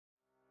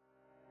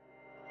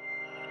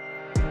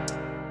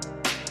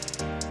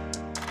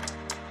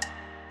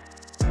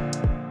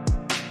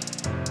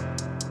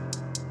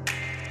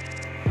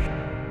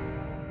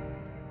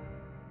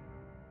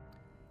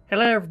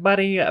Hello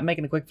everybody, I'm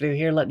making a quick video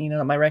here letting you know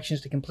that my reaction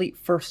to the complete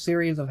first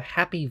series of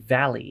Happy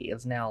Valley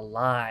is now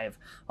live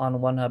on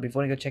OneHub. If you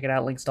want to go check it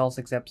out, links to all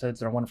 6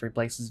 episodes are in one free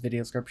places,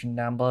 video description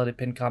down below, the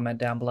pinned comment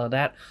down below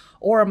that,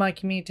 or on my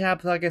community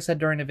tab. Like I said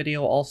during the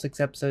video, all 6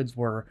 episodes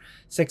were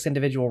 6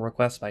 individual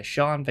requests by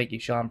Sean. Thank you,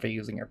 Sean, for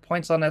using your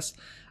points on this.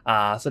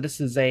 So this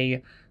is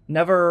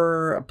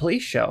another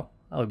police show.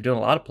 Oh, we've been doing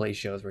a lot of police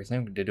shows recently.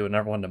 We're going to do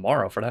another one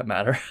tomorrow, for that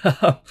matter.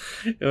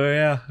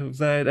 Yeah, it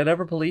was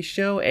another police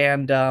show,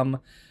 and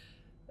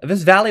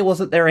this valley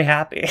wasn't very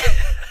happy.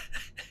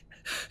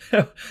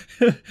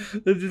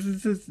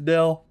 This is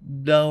no,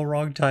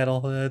 wrong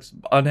title. It's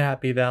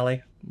Unhappy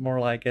Valley, more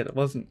like it. It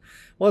wasn't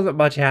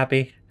much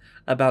happy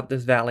about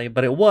this valley,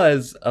 but it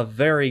was a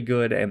very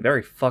good and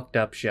very fucked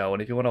up show.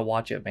 And if you want to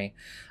watch it,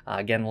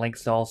 again,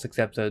 links to all 6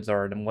 episodes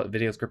are in the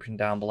video description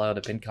down below, the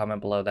pinned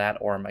comment below that,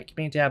 or in my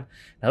community tab.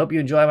 I hope you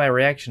enjoy my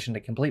reaction to the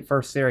complete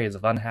first series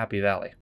of Unhappy Valley.